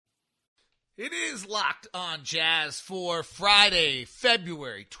It is Locked On Jazz for Friday,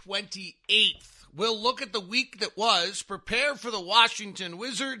 February 28th. We'll look at the week that was, prepare for the Washington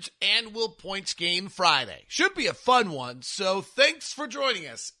Wizards, and we'll points game Friday. Should be a fun one, so thanks for joining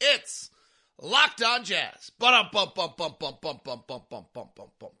us. It's Locked On Jazz. Pow!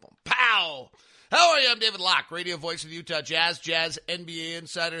 How are you? I'm David Locke, radio voice of the Utah Jazz, Jazz NBA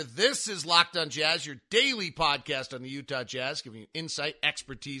insider. This is Locked On Jazz, your daily podcast on the Utah Jazz, giving you insight,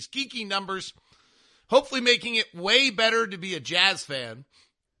 expertise, geeky numbers, hopefully making it way better to be a Jazz fan.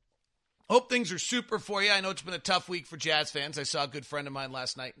 Hope things are super for you. I know it's been a tough week for Jazz fans. I saw a good friend of mine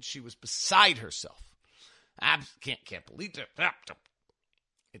last night, and she was beside herself. I can't believe it.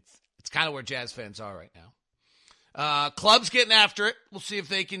 It's kind of where Jazz fans are right now. Club's getting after it. We'll see if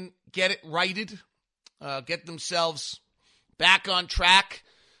they can get it righted, get themselves back on track.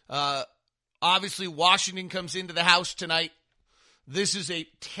 Obviously, Washington comes into the house tonight. This is a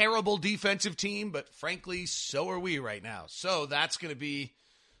terrible defensive team, but frankly, so are we right now. So that's going to be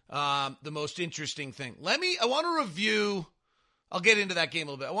the most interesting thing. I want to review, I'll get into that game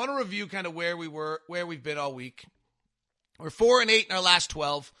a little bit. I want to review kind of where we've been all week. We're 4-8 in our last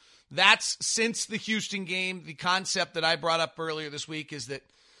 12. That's since the Houston game. The concept that I brought up earlier this week is that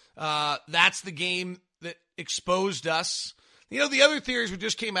that's the game that exposed us. You know, the other theories we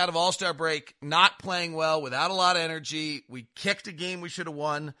just came out of All-Star break, not playing well, without a lot of energy. We kicked a game we should have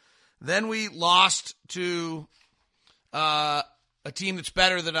won. Then we lost to a team that's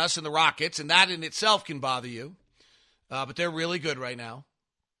better than us in the Rockets, and that in itself can bother you. But they're really good right now.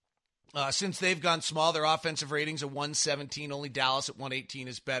 Since they've gone small, their offensive ratings are 117. Only Dallas at 118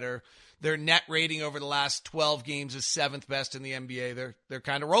 is better. Their net rating over the last 12 games is 7th best in the NBA. They're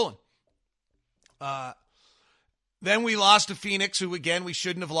kind of rolling. Then we lost to Phoenix, who, again, we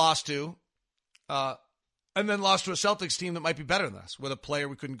shouldn't have lost to. And then lost to a Celtics team that might be better than us, with a player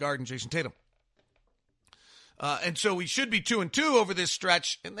we couldn't guard in Jason Tatum. And so we should be 2-2 over this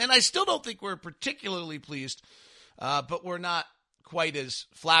stretch. And I still don't think we're particularly pleased, but we're not quite as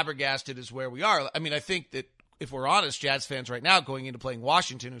flabbergasted as where we are. I mean, I think that if we're honest, Jazz fans right now going into playing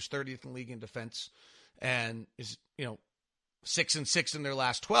Washington, who's 30th in the league in defense and is, 6-6 in their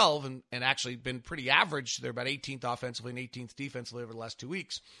last 12 and actually been pretty average. They're about 18th offensively and 18th defensively over the last 2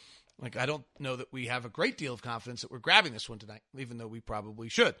 weeks. I don't know that we have a great deal of confidence that we're grabbing this one tonight, even though we probably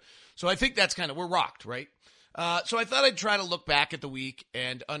should. So I think that's we're rocked, right? So I thought I'd try to look back at the week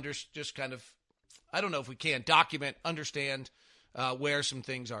and I don't know if we can, document, understand where some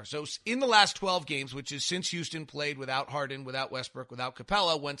things are. So in the last 12 games, which is since Houston played without Harden, without Westbrook, without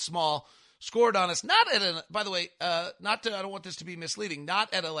Capella, went small, scored on us, not at a, by the way, I don't want this to be misleading,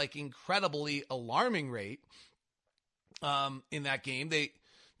 not at a incredibly alarming rate in that game.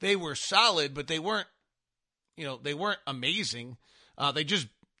 They were solid, but they weren't amazing. They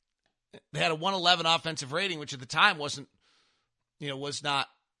had a 111 offensive rating, which at the time was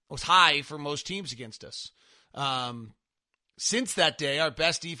high for most teams against us. Since that day, our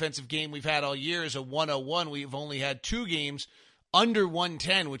best defensive game we've had all year is a 101. We've only had 2 games under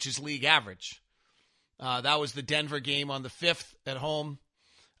 110, which is league average. That was the Denver game on the 5th at home,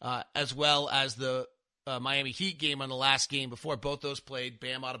 as well as the Miami Heat game on the last game before. Both those played.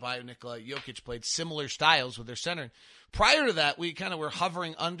 Bam Adebayo, Nikola Jokic played similar styles with their center. Prior to that, we kind of were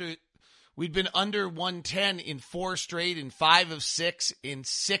hovering under. We'd been under 110 in 4 straight, in 5 of 6, in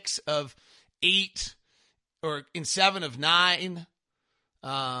 6 of 8. Or in 7 of 9,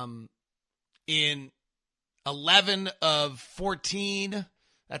 in 11 of 14.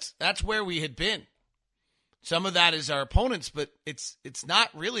 That's where we had been. Some of that is our opponents, but it's not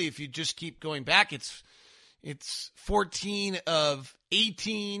really. If you just keep going back, it's 14 of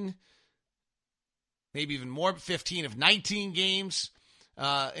 18, maybe even more, 15 of 19 games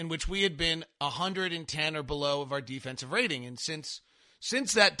in which we had been 110 or below of our defensive rating. And since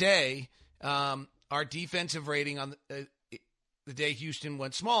that day, our defensive rating on the day Houston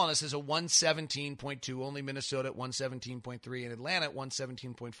went small on us is a 117.2. Only Minnesota at 117.3 and Atlanta at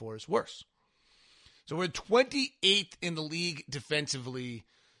 117.4 is worse. So we're 28th in the league defensively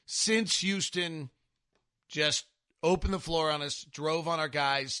since Houston just opened the floor on us, drove on our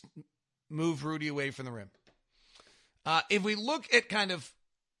guys, moved Rudy away from the rim. If we look at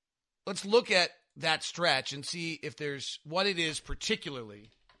let's look at that stretch and see if there's what it is particularly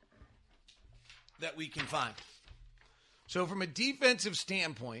that we can find. So from a defensive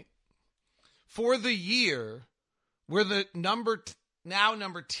standpoint, for the year, we're the number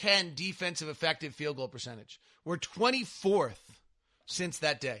 10 defensive effective field goal percentage. We're 24th since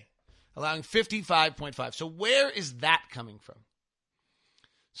that day, allowing 55.5. So where is that coming from?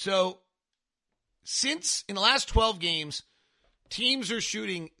 So since in the last 12 games, teams are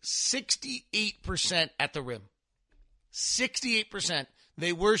shooting 68% at the rim. 68%.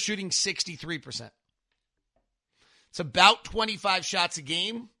 They were shooting 63%. It's about 25 shots a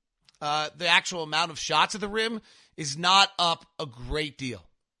game. The actual amount of shots at the rim is not up a great deal.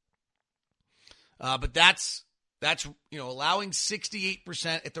 But that's allowing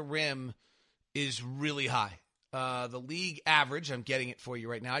 68% at the rim is really high. The league average, I'm getting it for you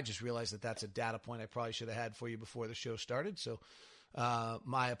right now. I just realized that that's a data point I probably should have had for you before the show started. So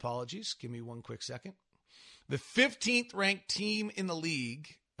my apologies. Give me one quick second. The 15th ranked team in the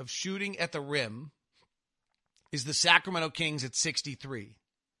league of shooting at the rim is the Sacramento Kings at 63.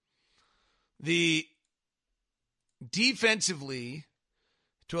 The defensively,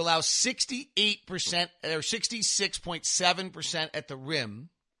 to allow 68% or 66.7% at the rim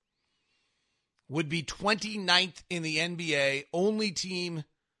would be 29th in the NBA. Only team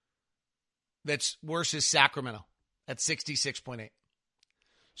that's worse is Sacramento at 66.8.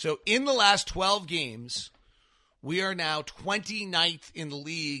 So in the last 12 games, we are now 29th in the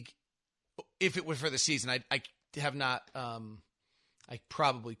league. If it were for the season, I have not. I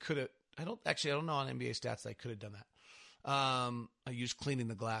probably could have. I don't know on NBA stats that I could have done that. I used cleaning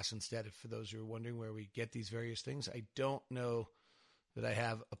the glass instead. For those who are wondering where we get these various things, I don't know that I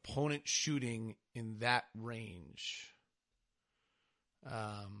have opponent shooting in that range.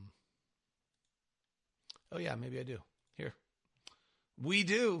 Oh yeah, maybe I do. Here, we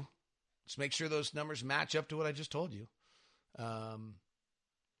do. Let's make sure those numbers match up to what I just told you.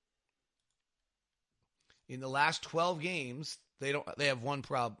 In the last 12 games, they have one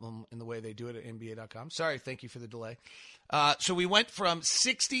problem in the way they do it at NBA.com. Sorry, thank you for the delay. So we went from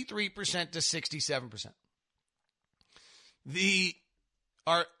 63% to 67%.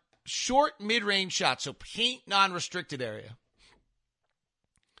 Our short mid-range shots, so paint non-restricted area,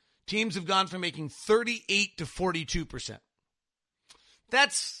 teams have gone from making 38 to 42%.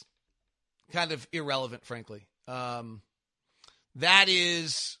 That's kind of irrelevant, frankly. That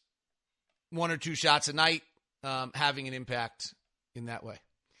is one or two shots a night having an impact in that way.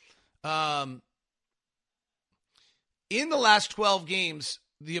 In the last 12 games,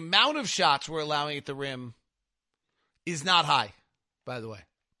 the amount of shots we're allowing at the rim is not high, by the way.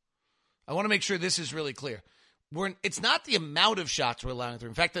 I want to make sure this is really clear. It's not the amount of shots we're allowing at the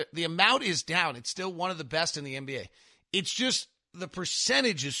rim. In fact, the amount is down. It's still one of the best in the NBA. It's just the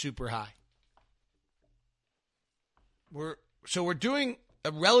percentage is super high. We're doing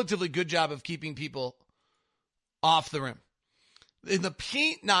a relatively good job of keeping people off the rim. In the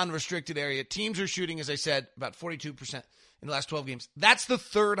paint non-restricted area, teams are shooting, as I said, about 42% in the last 12 games. That's the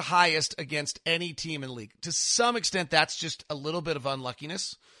third highest against any team in the league. To some extent, that's just a little bit of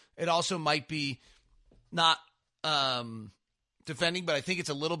unluckiness. It also might be not defending, but I think it's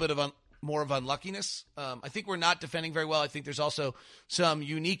a little bit of more of unluckiness. I think we're not defending very well. I think there's also some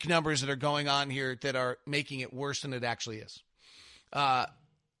unique numbers that are going on here that are making it worse than it actually is.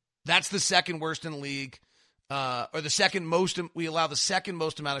 That's the second worst in the league, or the second most. We allow the second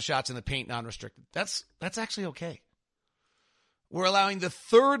most amount of shots in the paint non-restricted. That's actually okay. We're allowing the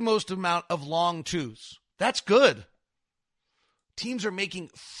third most amount of long twos. That's good. Teams are making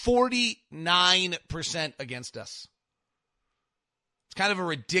 49% against us. It's kind of a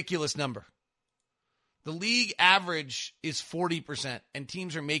ridiculous number. The league average is 40%, and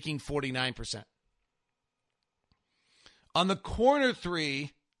teams are making 49%. On the corner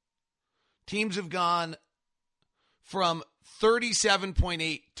three, teams have gone from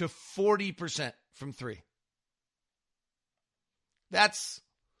 37.8 to 40% from three. That's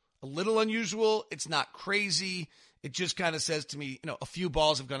a little unusual. It's not crazy. It just kind of says to me, a few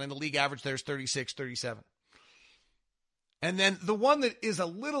balls have gone in. The league average there's 36, 37. And then the one that is a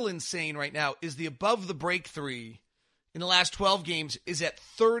little insane right now is the above the break three in the last 12 games is at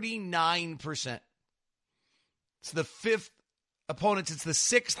 39%. It's the fifth opponents. It's the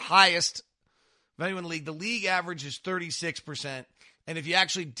sixth highest of anyone in the league. The league average is 36%. And if you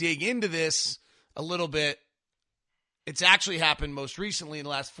actually dig into this a little bit, it's actually happened most recently. In the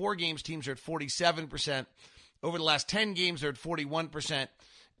last 4 games, teams are at 47%. Over the last 10 games, they're at 41%.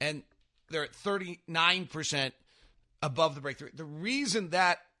 And they're at 39% above the breakthrough. The reason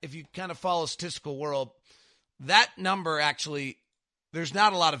that, if you kind of follow statistical world, that number actually, there's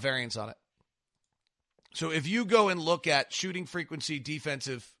not a lot of variance on it. So if you go and look at shooting frequency,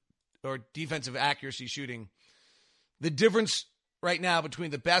 defensive accuracy shooting, the difference right now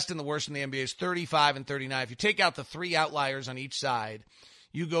between the best and the worst in the NBA is 35 and 39. If you take out the 3 outliers on each side,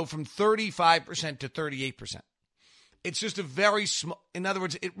 you go from 35% to 38%. It's just a very small, in other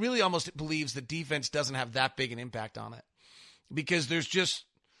words, it really almost believes that defense doesn't have that big an impact on it. Because there's just,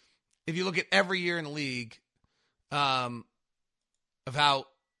 if you look at every year in the league, of how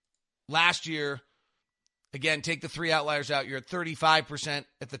last year, again, take the three outliers out, you're at 35%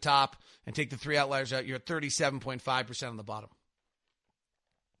 at the top, and take the three outliers out, you're at 37.5% on the bottom.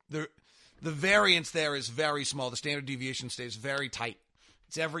 The variance there is very small. The standard deviation stays very tight.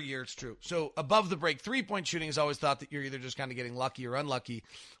 It's every year it's true. So above the break, three-point shooting is always thought that you're either just kind of getting lucky or unlucky.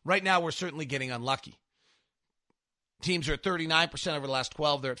 Right now, we're certainly getting unlucky. Teams are at 39% over the last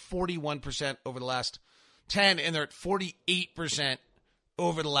 12. They're at 41% over the last 10, and they're at 48%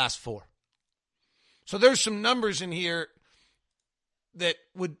 over the last 4. So there's some numbers in here that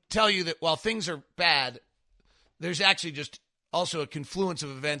would tell you that while things are bad, there's actually just also a confluence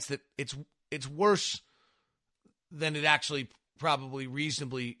of events that it's worse than it actually probably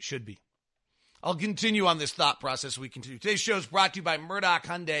reasonably should be. I'll continue on this thought process as we continue. Today's show is brought to you by Murdoch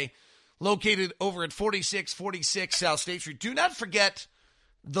Hyundai, located over at 4646 South State Street. Do not forget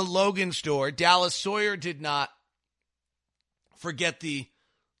the Logan store. Dallas Sawyer did not forget the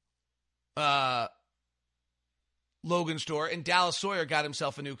Logan store, and Dallas Sawyer got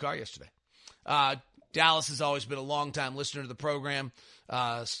himself a new car yesterday. Dallas has always been a long-time listener to the program.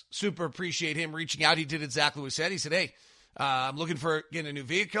 Super appreciate him reaching out. He did exactly what he said. He said, hey, I'm looking for getting a new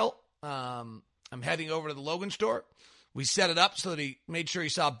vehicle. I'm heading over to the Logan store. We set it up so that he made sure he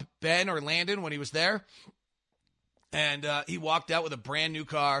saw Ben or Landon when he was there. And he walked out with a brand new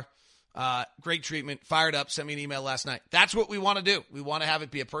car. Great treatment, fired up, sent me an email last night. That's what we want to do. We want to have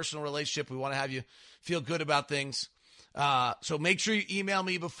it be a personal relationship. We want to have you feel good about things. So make sure you email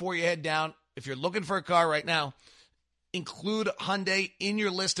me before you head down. If you're looking for a car right now, include Hyundai in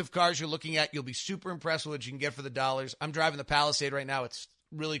your list of cars you're looking at. You'll be super impressed with what you can get for the dollars. I'm driving the Palisade right now. It's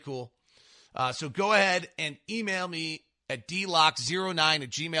really cool. So go ahead and email me at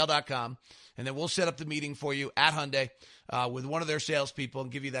dlock09@gmail.com, and then we'll set up the meeting for you at Hyundai with one of their salespeople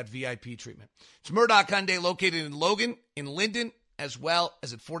and give you that VIP treatment. It's Murdoch Hyundai, located in Logan, in Linden, as well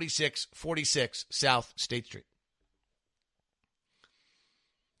as at 4646 South State Street.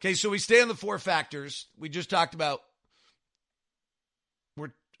 Okay, so we stay on the 4 factors. We just talked about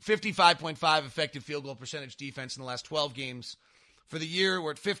we're 55.5 effective field goal percentage defense in the last 12 games. For the year,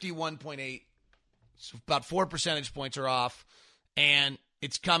 we're at 51.8. So about 4 percentage points are off, and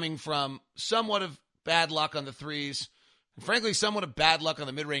it's coming from somewhat of bad luck on the threes, and frankly, somewhat of bad luck on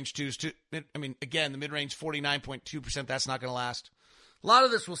the mid-range twos. I mean, again, the mid-range 49.2%, that's not going to last. A lot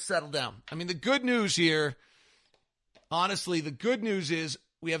of this will settle down. I mean, the good news here, honestly, the good news is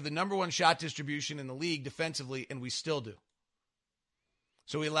we have the number 1 shot distribution in the league defensively, and we still do.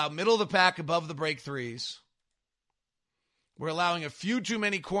 So we allow middle of the pack above the break threes. We're allowing a few too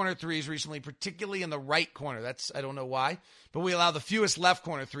many corner threes recently, particularly in the right corner. I don't know why, but we allow the fewest left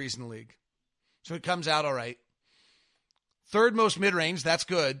corner threes in the league. So it comes out all right. Third most mid-range, that's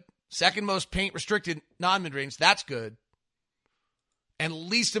good. Second most paint-restricted non-mid-range, that's good. And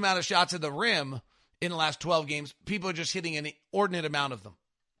least amount of shots at the rim in the last 12 games. People are just hitting an inordinate amount of them.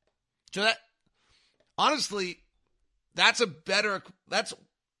 So that, honestly, that's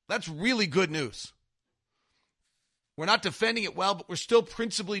really good news. We're not defending it well, but we're still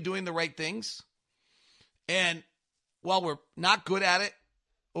principally doing the right things. And while we're not good at it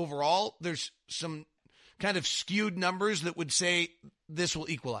overall, there's some kind of skewed numbers that would say this will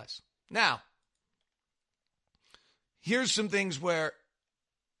equalize. Now, here's some things where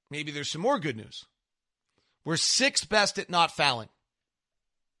maybe there's some more good news. We're 6th best at not fouling.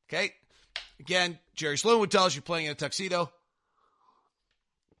 Okay? Again, Jerry Sloan would tell us you're playing in a tuxedo.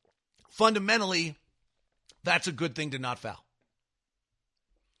 Fundamentally, that's a good thing to not foul.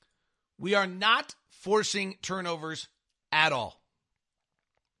 We are not forcing turnovers at all.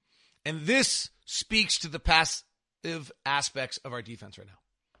 And this speaks to the passive aspects of our defense right now.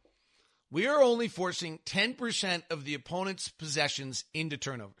 We are only forcing 10% of the opponent's possessions into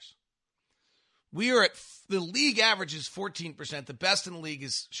turnovers. We are at, the league average is 14%. The best in the league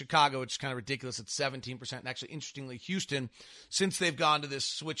is Chicago, which is kind of ridiculous. It's 17%. And actually, interestingly, Houston, since they've gone to this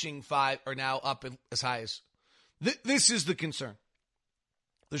switching 5, are now up as high as. This is the concern.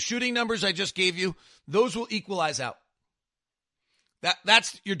 The shooting numbers I just gave you, those will equalize out.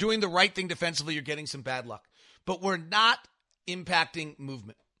 That's you're doing the right thing defensively. You're getting some bad luck. But we're not impacting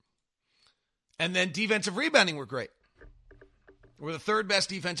movement. And then defensive rebounding, we're great. We're the 3rd best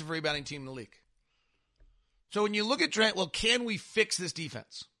defensive rebounding team in the league. So when you look at Trent, well, can we fix this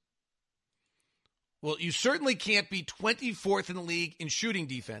defense? Well, you certainly can't be 24th in the league in shooting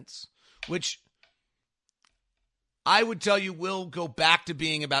defense, which I would tell you will go back to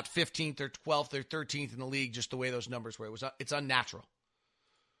being about 15th or 12th or 13th in the league, just the way those numbers were. It's unnatural.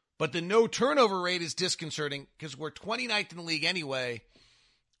 But the no turnover rate is disconcerting because we're 29th in the league anyway,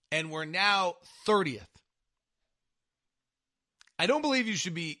 and we're now 30th. I don't believe you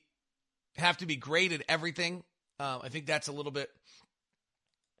should have to be great at everything. I think that's a little bit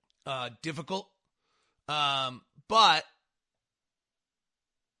difficult. But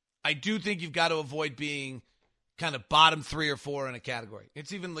I do think you've got to avoid being kind of bottom 3 or 4 in a category.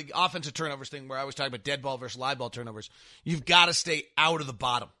 It's even like offensive turnovers thing where I was talking about dead ball versus live ball turnovers. You've got to stay out of the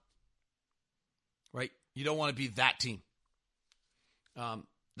bottom, right? You don't want to be that team.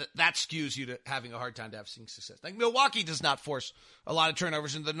 That skews you to having a hard time to have success. Like Milwaukee does not force a lot of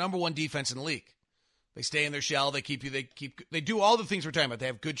turnovers, and the number 1 defense in the league. They stay in their shell. They do all the things we're talking about. They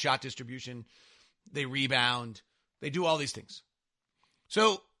have good shot distribution. They rebound. They do all these things.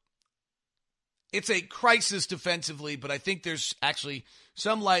 So it's a crisis defensively, but I think there's actually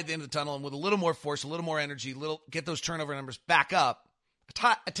some light at the end of the tunnel, and with a little more force, a little more energy, get those turnover numbers back up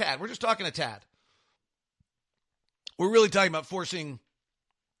a tad. We're just talking a tad. We're really talking about forcing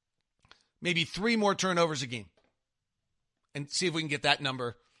maybe 3 more turnovers a game and see if we can get that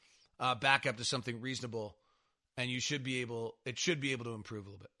number back up to something reasonable, and it should be able to improve a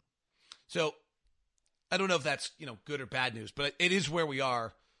little bit. So I don't know if that's, good or bad news, but it is where we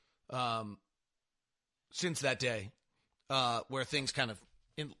are since that day, where things kind of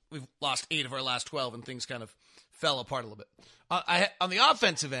we've lost 8 of our last 12 and things kind of fell apart a little bit. On the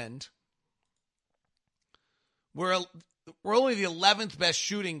offensive end, we're only the 11th best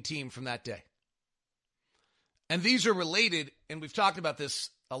shooting team from that day. And these are related, and we've talked about this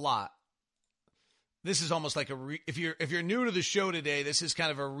a lot. This is almost like if you're new to the show today, this is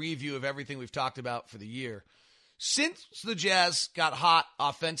kind of a review of everything we've talked about for the year. Since the Jazz got hot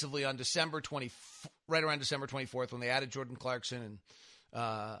offensively on right around December 24th, when they added Jordan Clarkson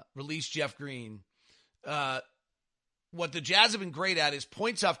and released Jeff Green, what the Jazz have been great at is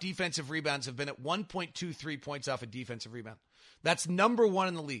points off defensive rebounds have been at 1.23 points off a defensive rebound. That's number 1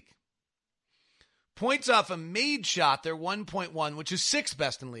 in the league. Points off a made shot, they're 1.1, which is 6th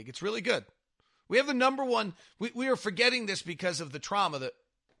best in the league. It's really good. We have the number 1. We are forgetting this because of the trauma that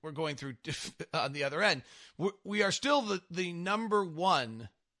we're going through on the other end. We are still the number 1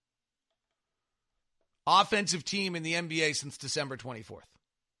 offensive team in the NBA since December 24th.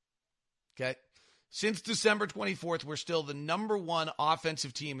 Okay? Since December 24th, we're still the number 1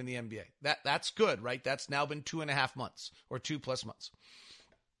 offensive team in the NBA. That's good, right? That's now been 2.5 months or 2+ months.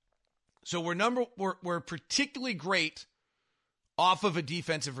 So we're particularly great off of a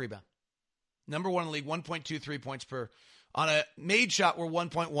defensive rebound. Number 1 in the league, 1.23 points per. On a made shot, we're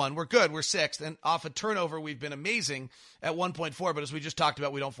 1.1. We're good. We're 6th. And off a turnover, we've been amazing at 1.4. But as we just talked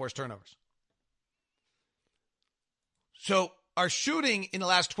about, we don't force turnovers. So our shooting in the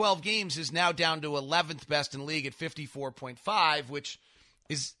last 12 games is now down to 11th best in the league at 54.5, which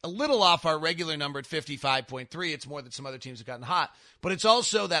is a little off our regular number at 55.3. It's more that some other teams have gotten hot. But it's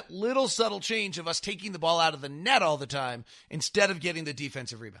also that little subtle change of us taking the ball out of the net all the time instead of getting the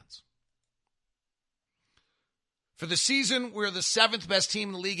defensive rebounds. For the season, we're the 7th best team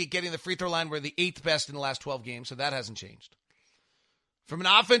in the league at getting the free throw line. We're the 8th best in the last 12 games, so that hasn't changed. From an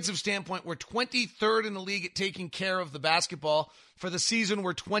offensive standpoint, we're 23rd in the league at taking care of the basketball. For the season,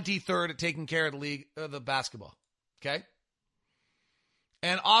 we're 23rd at taking care of the basketball. Okay?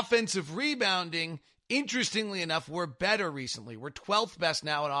 And offensive rebounding, interestingly enough, we're better recently. We're 12th best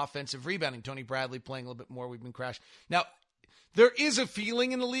now in offensive rebounding. Tony Bradley playing a little bit more. We've been crashed. Now, there is a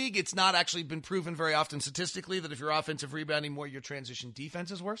feeling in the league, it's not actually been proven very often statistically, that if you're offensive rebounding more, your transition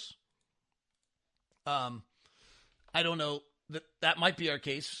defense is worse. I don't know. That might be our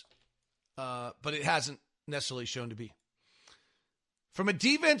case, but it hasn't necessarily shown to be. From a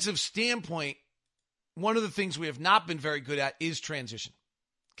defensive standpoint, one of the things we have not been very good at is transition.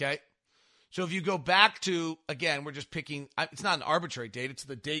 Okay? So if you go back to, again, we're just picking, it's not an arbitrary date. It's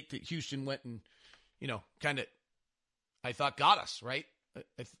the date that Houston went and, kind of, I thought got us, right?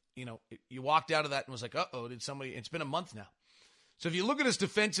 You walked out of that and was like, uh-oh, it's been a month now. So if you look at us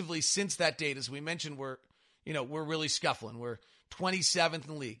defensively since that date, as we mentioned, we're really scuffling. We're 27th in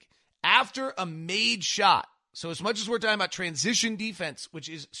the league. After a made shot, so as much as we're talking about transition defense, which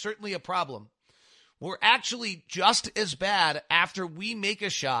is certainly a problem, we're actually just as bad after we make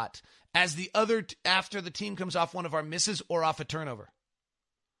a shot as after the team comes off one of our misses or off a turnover.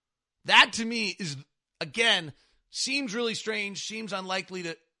 That to me is, again, seems really strange, seems unlikely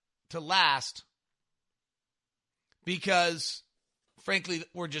to last because, frankly,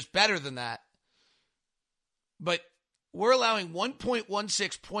 we're just better than that. But we're allowing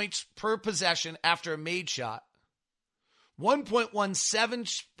 1.16 points per possession after a made shot,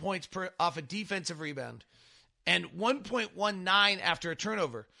 1.17 points off a defensive rebound, and 1.19 after a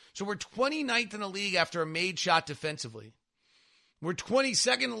turnover. So we're 29th in the league after a made shot defensively. We're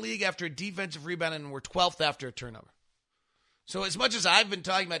 22nd in the league after a defensive rebound, and we're 12th after a turnover. So as much as I've been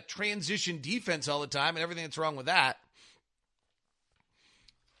talking about transition defense all the time and everything that's wrong with that,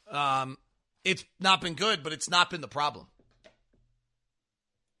 it's not been good, but it's not been the problem.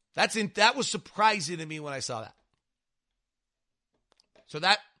 That was surprising to me when I saw that. So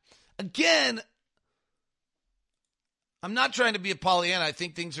that, again, I'm not trying to be a Pollyanna. I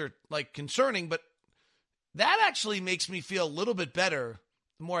think things are like concerning, but that actually makes me feel a little bit better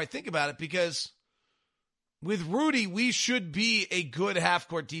the more I think about it, because with Rudy, we should be a good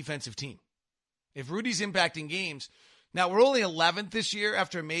half-court defensive team. If Rudy's impacting games, now we're only 11th this year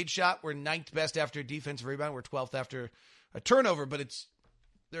after a made shot. We're 9th best after a defensive rebound. We're 12th after a turnover, but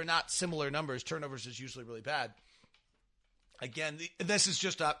they're not similar numbers. Turnovers is usually really bad. Again, this is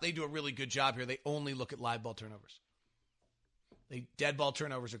just they do a really good job here. They only look at live ball turnovers. Dead ball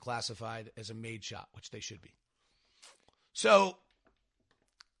turnovers are classified as a made shot, which they should be. So,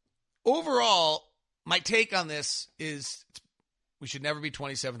 overall, my take on this is we should never be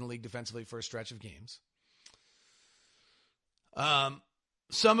 27th in the league defensively for a stretch of games.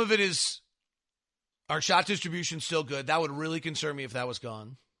 Some of it is our shot distribution still good. That would really concern me if that was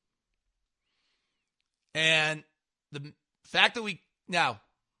gone. And the fact that we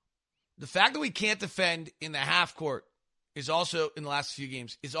can't defend in the half court is also, in the last few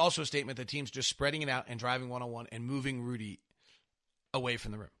games, is also a statement that teams just spreading it out and driving one-on-one and moving Rudy away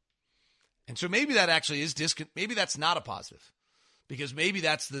from the rim. And so maybe that actually is maybe that's not a positive, because maybe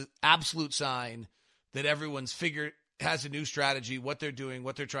that's the absolute sign that everyone's has a new strategy, what they're doing,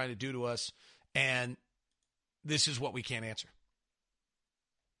 what they're trying to do to us, and this is what we can't answer.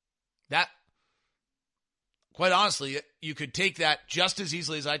 That, quite honestly, you could take that just as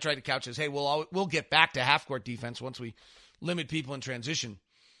easily as I tried to couch as, hey, we'll get back to half-court defense once we limit people in transition.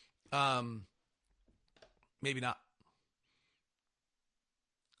 Maybe not.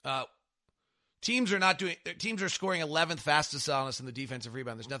 Teams are scoring 11th fastest on us in the defensive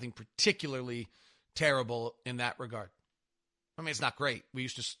rebound. There's nothing particularly terrible in that regard. I mean, it's not great.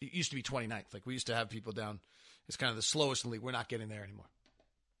 It used to be 29th. Like, we used to have people down. It's kind of the slowest in the league. We're not getting there anymore.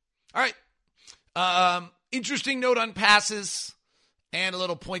 All right. Interesting note on passes and a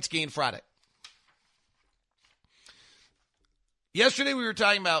little points gain Friday. Yesterday we were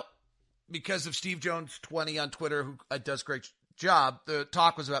talking about, because of Steve Jones 20 on Twitter, who does a great job, the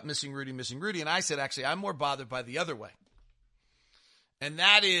talk was about missing Rudy. And I said, actually, I'm more bothered by the other way. And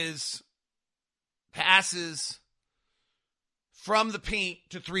that is passes from the paint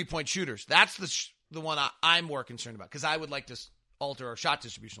to three-point shooters. That's the one I'm more concerned about, because I would like to alter our shot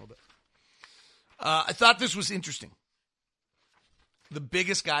distribution a little bit. I thought this was interesting. The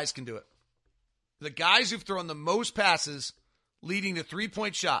biggest guys can do it. The guys who've thrown the most passes leading to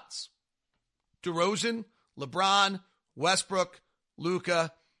three-point shots: DeRozan, LeBron, Westbrook,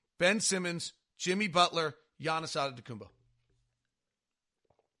 Luka, Ben Simmons, Jimmy Butler, Giannis Antetokounmpo.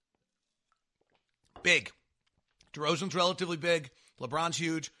 Big. DeRozan's relatively big. LeBron's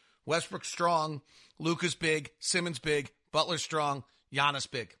huge. Westbrook's strong. Luka's big. Simmons big. Butler's strong. Giannis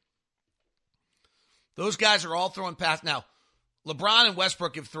big. Those guys are all throwing passes. Now, LeBron and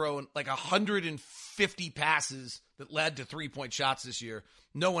Westbrook have thrown like 150 passes that led to three-point shots this year.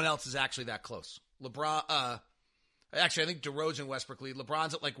 No one else is actually that close. Actually, I think DeRozan and Westbrook lead.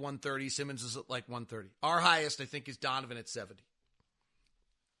 LeBron's at like 130. Simmons is at like 130. Our highest, I think, is Donovan at 70.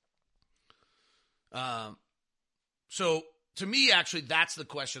 So, to me, actually, that's the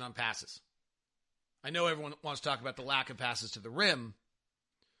question on passes. I know everyone wants to talk about the lack of passes to the rim.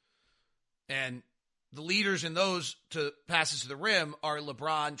 And the leaders in those to passes to the rim are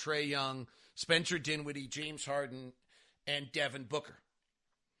LeBron, Trae Young, Spencer Dinwiddie, James Harden, and Devin Booker.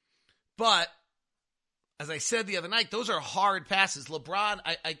 But, as I said the other night, those are hard passes. LeBron,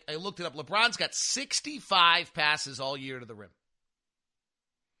 I looked it up. LeBron's got 65 passes all year to the rim.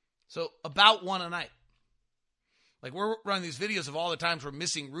 So, about one a night. Like, we're running these videos of all the times we're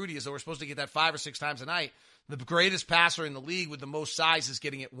missing Rudy as though we're supposed to get that 5 or 6 times a night. The greatest passer in the league with the most size is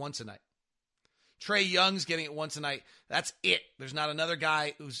getting it once a night. Trae Young's getting it once a night. That's it. There's not another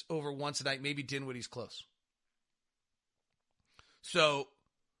guy who's over once a night. Maybe Dinwiddie's close. So,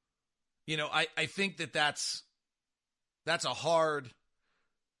 I think that's a hard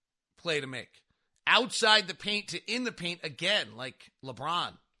play to make. Outside the paint to in the paint, again, like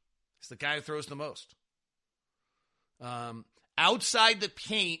LeBron is the guy who throws the most. Outside the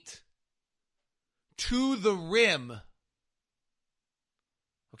paint to the rim.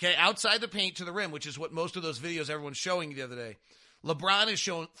 Okay, outside the paint to the rim, which is what most of those videos everyone's showing the other day. LeBron has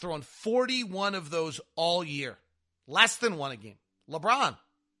thrown 41 of those all year. Less than one a game. LeBron.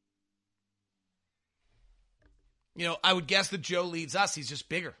 I would guess that Joe leads us. He's just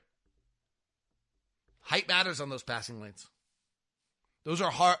bigger. Height matters on those passing lanes. Those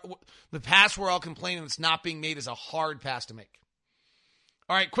are hard. The pass we're all complaining that's not being made is a hard pass to make.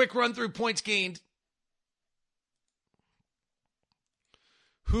 All right, quick run through points gained.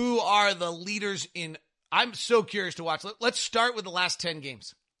 Who are the leaders in? I'm so curious to watch. Let's start with the last 10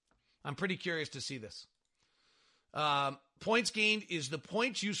 games. I'm pretty curious to see this. Points gained is the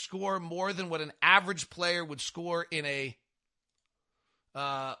points you score more than what an average player would score in a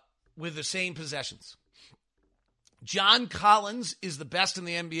with the same possessions. John Collins is the best in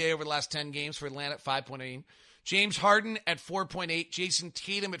the NBA over the last 10 games for Atlanta at 5.8. James Harden at 4.8. Jason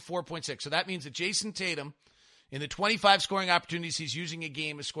Tatum at 4.6. So that means that Jason Tatum, in the 25 scoring opportunities he's using a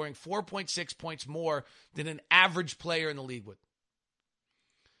game, is scoring 4.6 points more than an average player in the league would.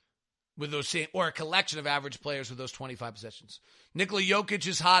 With those same, or a collection of average players with those 25 possessions. Nikola Jokic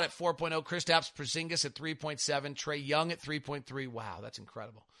is hot at 4.0. Kristaps Porzingis at 3.7. Trae Young at 3.3. Wow, that's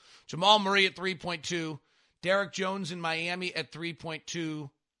incredible. Jamal Murray at 3.2. Derek Jones in Miami at 3.2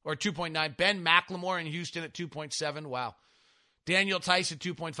 or 2.9. Ben McLemore in Houston at 2.7. Wow. Daniel Tice at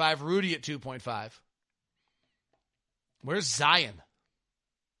 2.5. Rudy at 2.5. Where's Zion?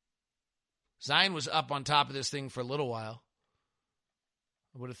 Zion was up on top of this thing for a little while.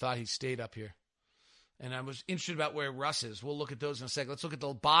 I would have thought he stayed up here. And I was interested about where Russ is. We'll look at those in a second. Let's look at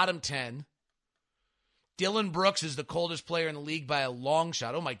the bottom 10. Dillon Brooks is the coldest player in the league by a long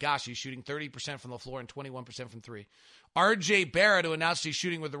shot. Oh, my gosh, he's shooting 30% from the floor and 21% from three. R.J. Barrett, who announced he's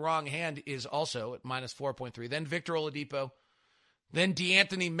shooting with the wrong hand, is also at minus 4.3. Then Victor Oladipo. Then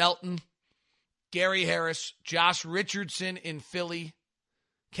DeAnthony Melton. Gary Harris. Josh Richardson in Philly.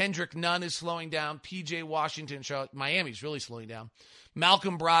 Kendrick Nunn is slowing down. P.J. Washington, Charlotte. Miami's really slowing down.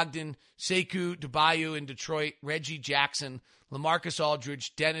 Malcolm Brogdon, Sekou Doumbouya in Detroit, Reggie Jackson, LaMarcus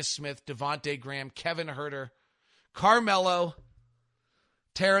Aldridge, Dennis Smith, Devontae Graham, Kevin Huerter, Carmelo,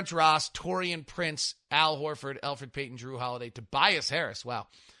 Terrence Ross, Taurean Prince, Al Horford, Elfrid Payton, Drew Holiday, Tobias Harris, wow,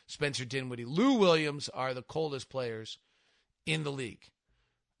 Spencer Dinwiddie, Lou Williams are the coldest players in the league.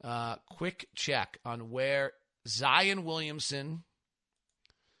 Quick check on where Zion Williamson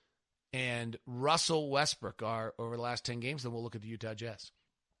and Russell Westbrook are over the last 10 games, then we'll look at the Utah Jazz.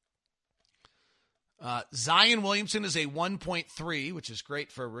 Zion Williamson is a 1.3, which is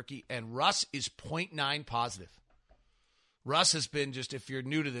great for a rookie, and Russ is 0.9 positive. Russ has been, just if you're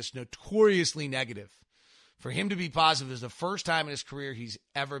new to this, notoriously negative. For him to be positive is the first time in his career he's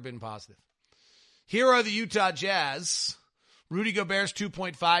ever been positive. Here are the Utah Jazz. Rudy Gobert's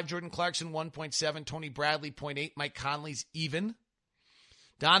 2.5, Jordan Clarkson 1.7, Tony Bradley 0.8, Mike Conley's even.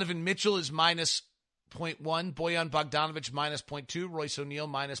 Donovan Mitchell is minus 0.1. Bojan Bogdanovic minus 0.2. Royce O'Neal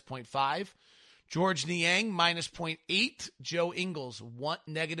minus 0.5. George Niang minus 0.8. Joe Ingles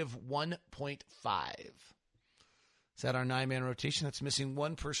negative 1.5. Is that our 9-man rotation? That's missing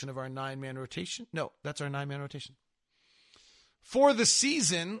one person of our 9-man rotation. No, that's our 9-man rotation. For the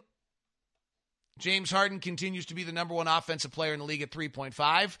season, James Harden continues to be the number one offensive player in the league at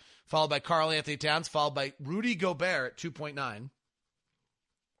 3.5, followed by Karl Anthony Towns, followed by Rudy Gobert at 2.9.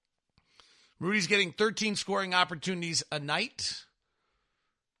 Rudy's getting 13 scoring opportunities a night.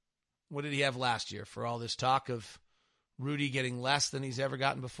 What did he have last year for all this talk of Rudy getting less than he's ever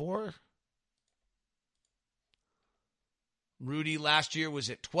gotten before? Rudy last year was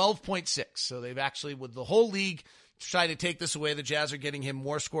at 12.6. So they've actually, with the whole league, tried to take this away. The Jazz are getting him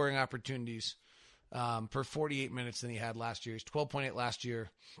more scoring opportunities per 48 minutes than he had last year. He's 12.8 last year.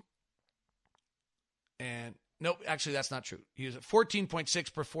 And nope, actually, that's not true. He was at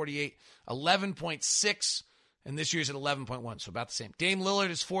 14.6 per 48, 11.6, and this year's at 11.1, so about the same. Dame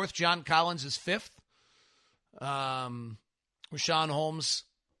Lillard is fourth. John Collins is fifth. Rashawn Holmes.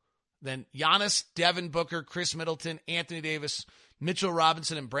 Then Giannis, Devin Booker, Chris Middleton, Anthony Davis, Mitchell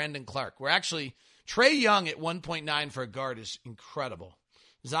Robinson, and Brandon Clark. We're actually, Trae Young at 1.9 for a guard is incredible.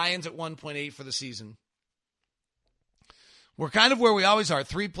 Zion's at 1.8 for the season. We're kind of where we always are,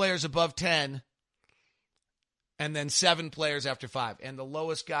 3 players above 10. And then 7 players after 5. And the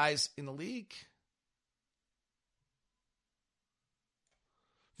lowest guys in the league?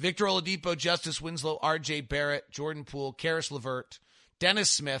 Victor Oladipo, Justice Winslow, R.J. Barrett, Jordan Poole, Karis LeVert, Dennis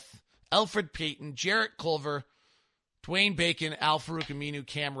Smith, Elfrid Payton, Jarrett Culver, Dwayne Bacon, Al-Farouq Aminu,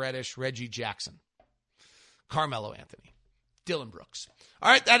 Cam Reddish, Reggie Jackson, Carmelo Anthony, Dillon Brooks.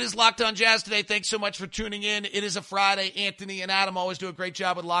 All right, that is Locked On Jazz today. Thanks so much for tuning in. It is a Friday. Anthony and Adam always do a great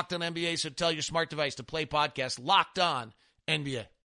job with Locked On NBA, so tell your smart device to play podcast Locked On NBA.